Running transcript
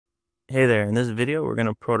Hey there, in this video we're going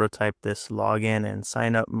to prototype this login and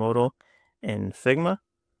sign up modal in Figma,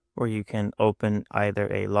 where you can open either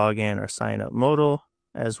a login or sign up modal,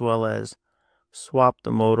 as well as swap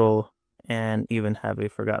the modal and even have a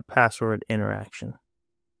forgot password interaction.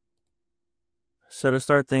 So to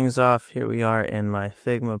start things off, here we are in my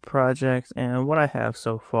Figma project, and what I have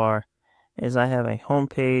so far is I have a home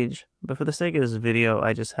page, but for the sake of this video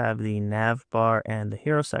I just have the nav bar and the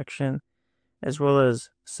hero section, as well as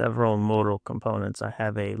several modal components. I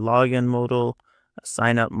have a login modal, a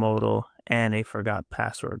sign up modal, and a forgot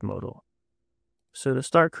password modal. So to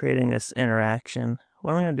start creating this interaction,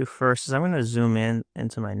 what I'm going to do first is I'm going to zoom in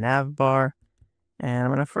into my nav bar, and I'm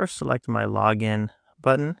going to first select my login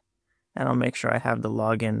button, and I'll make sure I have the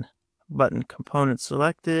login button component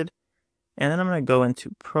selected. And then I'm going to go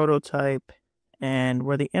into prototype, and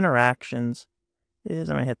where the interactions is,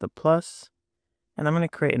 I'm going to hit the plus, and I'm going to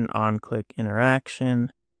create an on-click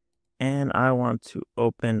interaction, and I want to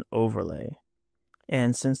open overlay.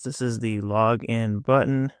 And since this is the login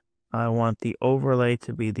button, I want the overlay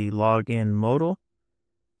to be the login modal.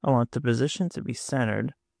 I want the position to be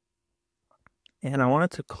centered, and I want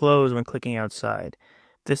it to close when clicking outside.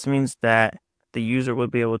 This means that the user will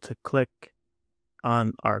be able to click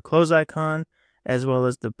on our close icon as well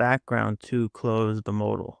as the background to close the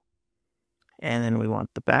modal. And then we want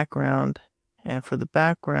the background. And for the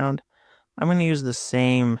background, I'm going to use the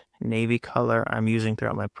same navy color I'm using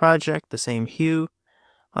throughout my project, the same hue.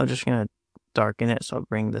 I'm just going to darken it, so I'll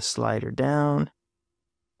bring the slider down.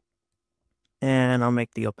 And I'll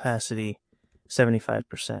make the opacity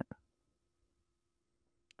 75%.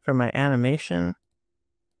 For my animation,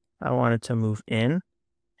 I want it to move in.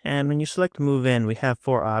 And when you select move in, we have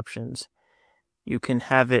 4 options. You can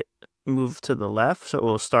have it move to the left, so it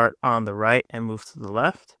will start on the right and move to the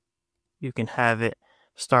left. You can have it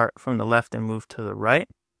start from the left and move to the right.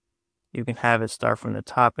 You can have it start from the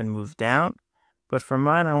top and move down. But for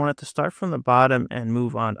mine, I want it to start from the bottom and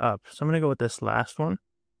move on up. So I'm going to go with this last one.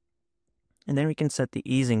 And then we can set the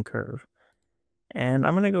easing curve. And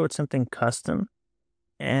I'm going to go with something custom.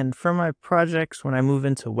 And for my projects, when I move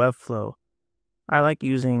into Webflow, I like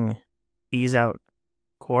using ease out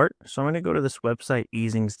court. So I'm going to go to this website,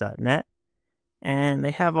 easings.net. And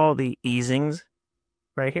they have all the easings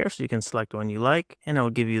right here, so you can select one you like, and it'll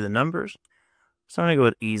give you the numbers. So I'm going to go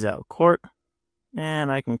with ease out court,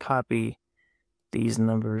 and I can copy these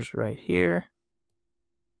numbers right here,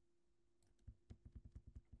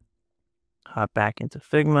 hop back into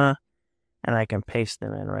Figma, and I can paste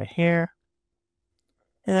them in right here.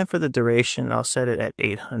 And then for the duration, I'll set it at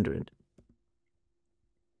 800.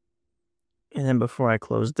 And then before I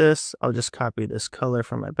close this, I'll just copy this color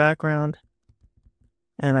from my background,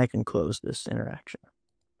 and I can close this interaction.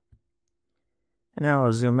 And now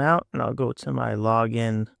I'll zoom out, and I'll go to my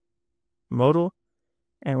login modal,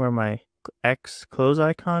 and where my X close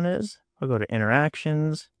icon is, I'll go to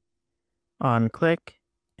interactions, on click,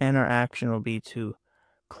 and our action will be to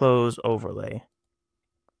close overlay.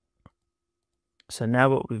 So now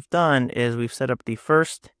what we've done is we've set up the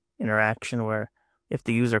first interaction where if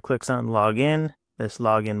the user clicks on login, this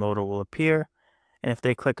login modal will appear. And if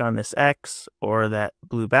they click on this X or that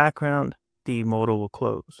blue background, the modal will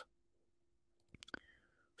close.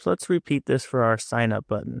 So let's repeat this for our sign up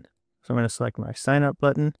button. So I'm going to select my sign up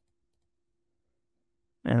button,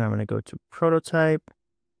 and I'm going to go to prototype,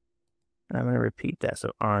 and I'm going to repeat that.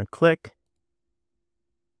 So on click,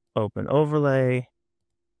 open overlay,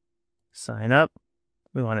 sign up.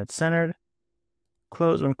 We want it centered,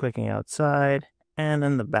 close when clicking outside, and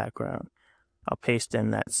then the background. I'll paste in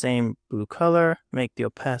that same blue color, make the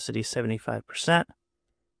opacity 75%.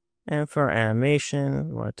 And for our animation,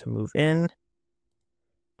 we want it to move in,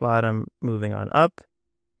 bottom moving on up.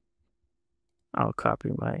 I'll copy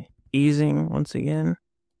my easing once again.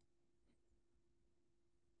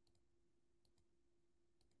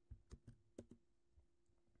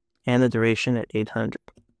 And the duration at 800.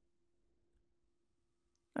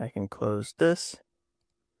 I can close this.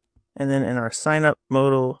 And then in our sign up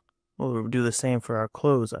modal, we'll do the same for our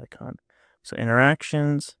close icon. So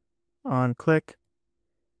interactions, on click,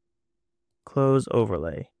 close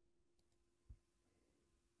overlay.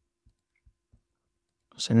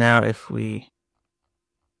 So now if we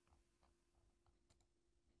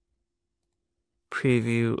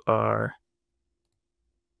preview our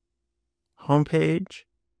homepage,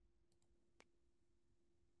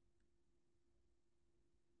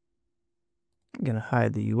 I'm going to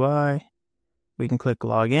hide the UI. We can click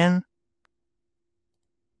login,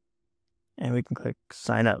 and we can click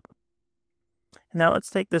sign up. Now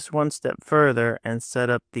let's take this one step further and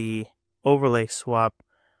set up the overlay swap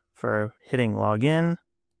for hitting login.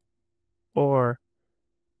 or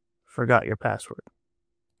forgot your password.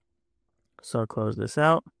 So I'll close this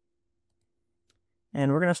out.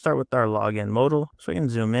 And we're going to start with our login modal. So we can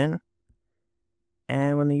zoom in.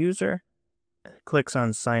 And when the user clicks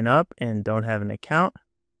on sign up and don't have an account,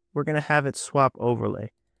 we're going to have it swap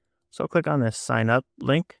overlay. So click on this sign up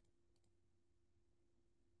link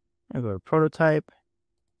and go to prototype,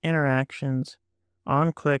 interactions,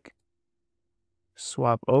 on click,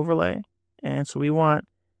 swap overlay. And so we want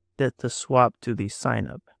that to swap to the sign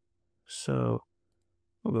up. So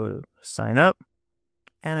we'll go to sign up,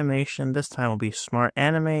 animation. This time will be smart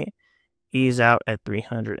animate, ease out at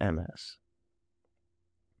 300 ms.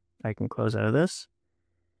 I can close out of this.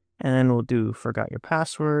 And then we'll do forgot your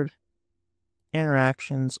password,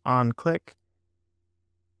 interactions, on click,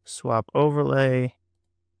 swap overlay,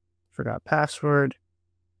 forgot password,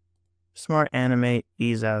 smart animate,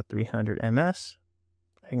 ease out 300 ms.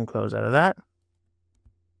 I can close out of that.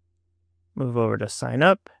 Move over to sign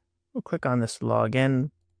up. We'll click on this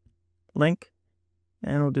login link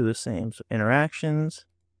and we'll do the same. So interactions,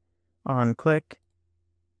 on click,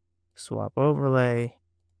 swap overlay,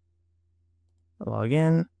 log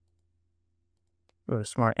in, go to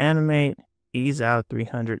smart animate, ease out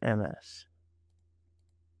 300 ms.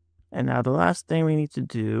 And now the last thing we need to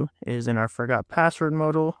do is in our forgot password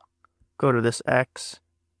modal, go to this X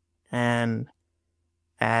and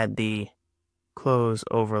add the close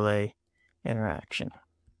overlay interaction.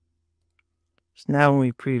 So now when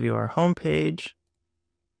we preview our home page,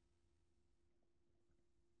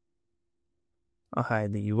 I'll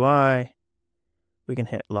hide the UI. We can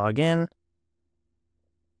hit login,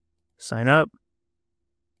 sign up,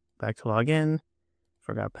 back to login,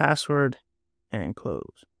 forgot password, and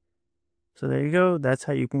close. So there you go. That's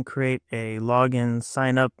how you can create a login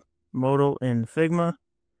sign up modal in Figma.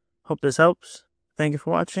 Hope this helps. Thank you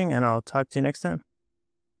for watching, and I'll talk to you next time.